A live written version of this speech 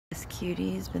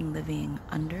cutie's been living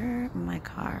under my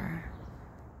car.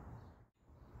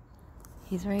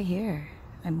 He's right here.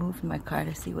 I moved my car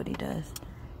to see what he does.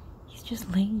 He's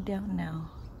just laying down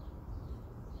now.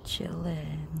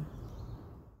 Chilling.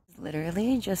 He's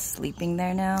literally just sleeping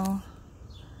there now.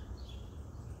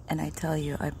 And I tell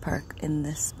you, I park in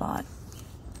this spot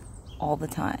all the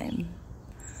time.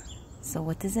 So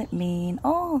what does it mean?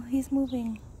 Oh, he's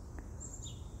moving.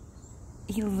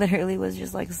 He literally was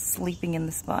just like sleeping in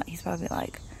the spot. He's probably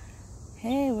like,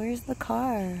 hey, where's the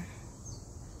car?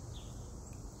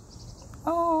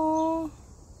 Oh.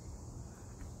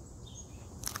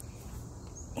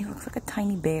 He looks like a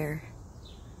tiny bear.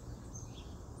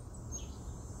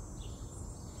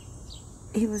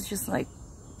 He was just like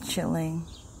chilling.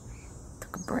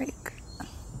 Took a break.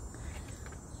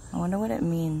 I wonder what it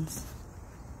means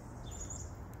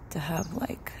to have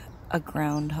like a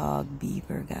groundhog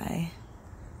beaver guy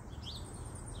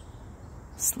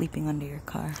sleeping under your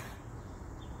car,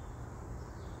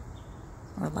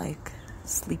 or like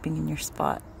sleeping in your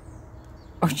spot,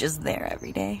 or just there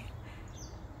every day.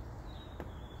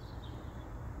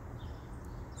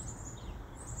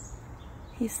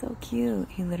 He's so cute.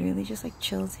 He literally just like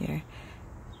chills here.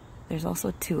 There's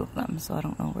also 2 of them, so I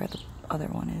don't know where the other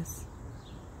one is.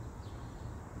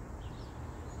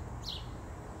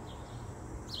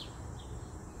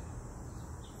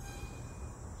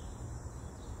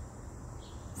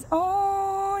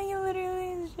 Oh, he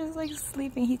literally is just like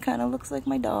sleeping. He kind of looks like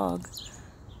my dog.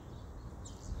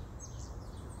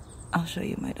 I'll show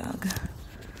you my dog.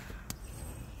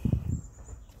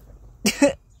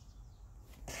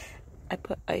 I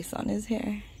put ice on his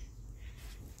hair.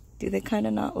 Do they kind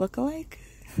of not look alike?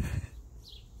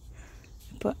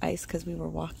 I put ice because we were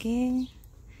walking.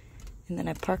 And then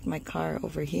I parked my car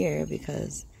over here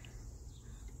because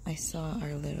I saw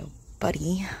our little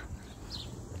buddy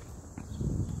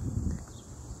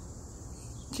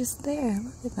just there.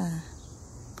 Look at that.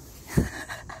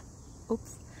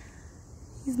 Oops.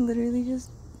 He's literally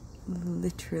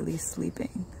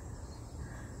sleeping.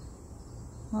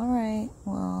 Alright,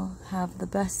 well, have the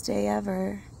best day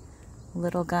ever,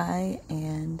 little guy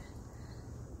and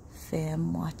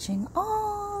fam watching.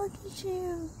 Oh, look at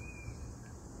you.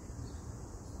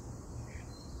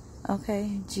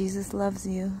 Okay, Jesus loves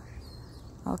you.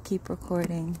 I'll keep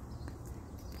recording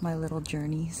my little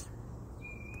journeys.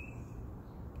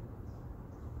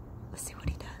 Let's see what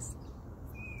he does.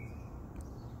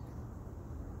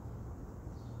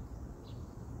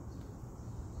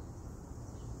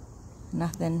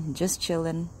 Nothing, just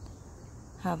chilling.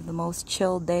 Have the most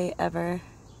chill day ever.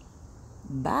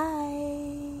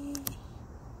 Bye.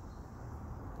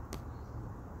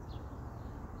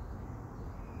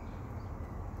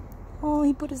 Oh,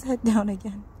 he put his head down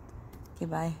again. Okay,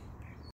 bye.